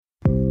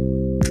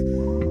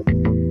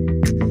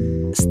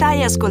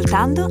Stai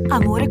ascoltando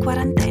Amore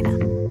Quarantena,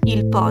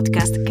 il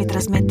podcast che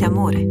trasmette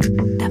amore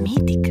da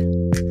Mythic.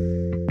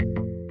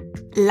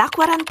 La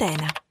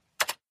quarantena.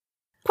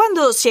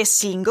 Quando si è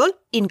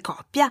single, in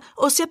coppia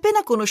o si è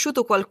appena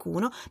conosciuto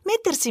qualcuno,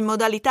 mettersi in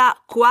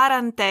modalità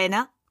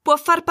quarantena può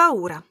far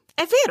paura.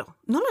 È vero,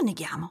 non lo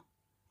neghiamo.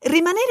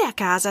 Rimanere a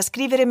casa a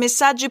scrivere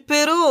messaggi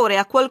per ore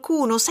a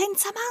qualcuno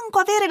senza manco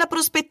avere la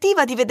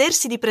prospettiva di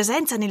vedersi di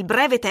presenza nel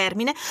breve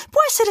termine può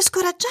essere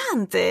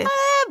scoraggiante.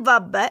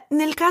 Vabbè,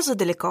 nel caso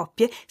delle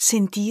coppie,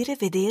 sentire,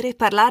 vedere e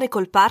parlare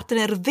col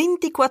partner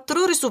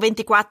 24 ore su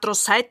 24,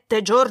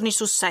 7 giorni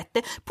su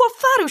 7 può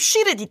fare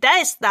uscire di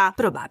testa.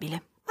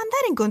 Probabile.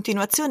 Mandare in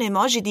continuazione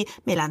emoji di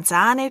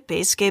melanzane,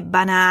 pesche e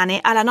banane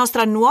alla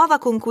nostra nuova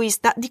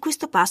conquista di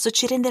questo passo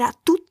ci renderà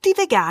tutti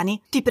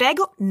vegani. Ti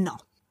prego, no.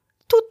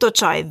 Tutto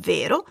ciò è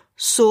vero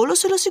solo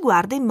se lo si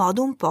guarda in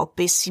modo un po'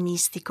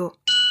 pessimistico.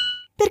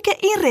 Perché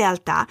in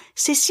realtà,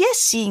 se si è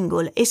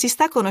single e si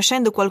sta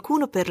conoscendo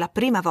qualcuno per la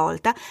prima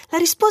volta, la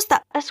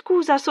risposta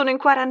 «Scusa, sono in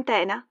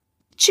quarantena»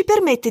 ci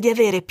permette di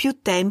avere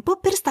più tempo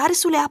per stare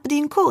sulle app di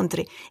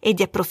incontri e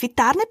di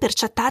approfittarne per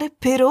chattare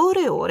per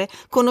ore e ore,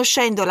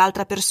 conoscendo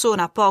l'altra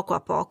persona poco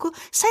a poco,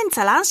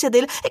 senza l'ansia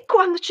del «E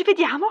quando ci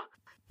vediamo?»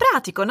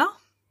 Pratico, no?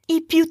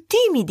 I più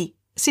timidi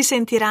si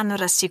sentiranno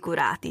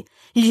rassicurati,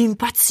 gli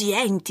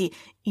impazienti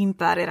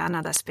impareranno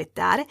ad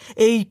aspettare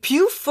e i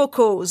più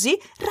focosi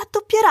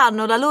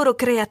raddoppieranno la loro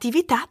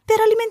creatività per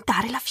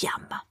alimentare la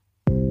fiamma.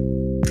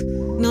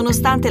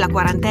 Nonostante la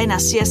quarantena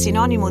sia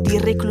sinonimo di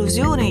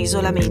reclusione e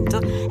isolamento,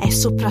 è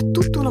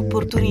soprattutto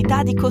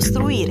un'opportunità di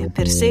costruire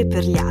per sé e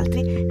per gli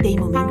altri dei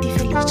momenti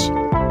felici.